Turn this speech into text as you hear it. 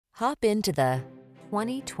Hop into the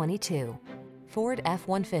 2022 Ford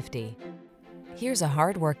F-150. Here's a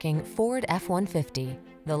hard-working Ford F-150,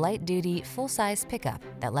 the light-duty, full-size pickup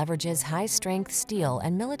that leverages high-strength steel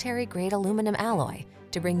and military-grade aluminum alloy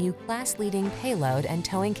to bring you class-leading payload and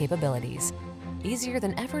towing capabilities. Easier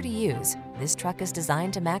than ever to use, this truck is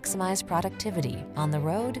designed to maximize productivity on the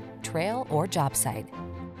road, trail, or job site.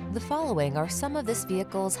 The following are some of this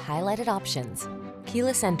vehicle's highlighted options: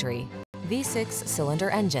 keyless entry, V6 cylinder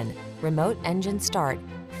engine, remote engine start,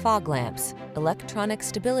 fog lamps, electronic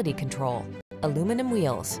stability control, aluminum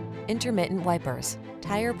wheels, intermittent wipers,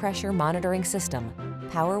 tire pressure monitoring system,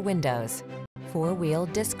 power windows, four-wheel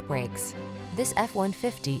disc brakes. This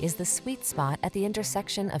F-150 is the sweet spot at the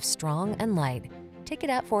intersection of strong and light. Take it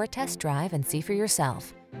out for a test drive and see for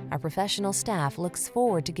yourself. Our professional staff looks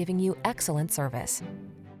forward to giving you excellent service.